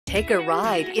Take a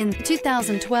ride in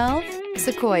 2012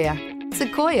 Sequoia.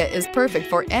 Sequoia is perfect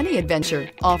for any adventure,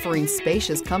 offering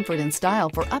spacious comfort and style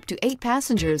for up to 8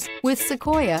 passengers. With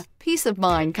Sequoia, peace of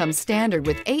mind comes standard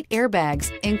with 8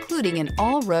 airbags, including an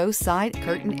all-row side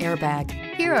curtain airbag.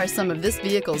 Here are some of this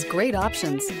vehicle's great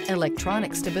options: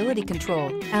 electronic stability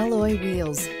control, alloy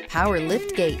wheels, power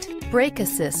lift gate, brake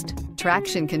assist,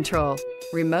 traction control,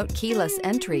 remote keyless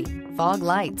entry, fog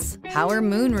lights, power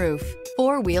moonroof,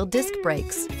 4-wheel disc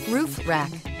brakes, roof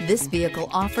rack. This vehicle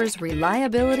offers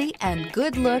reliability and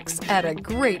good looks at a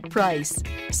great price.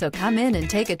 So come in and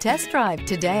take a test drive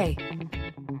today.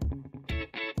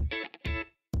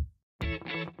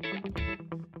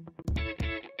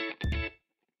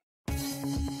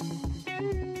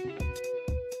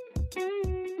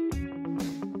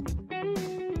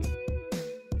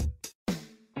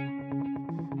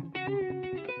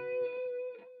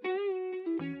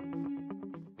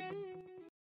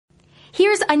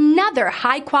 Here's another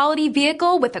high-quality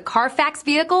vehicle with a Carfax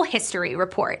Vehicle History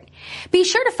Report. Be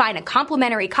sure to find a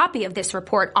complimentary copy of this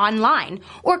report online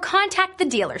or contact the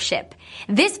dealership.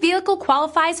 This vehicle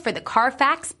qualifies for the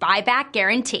Carfax Buyback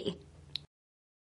Guarantee.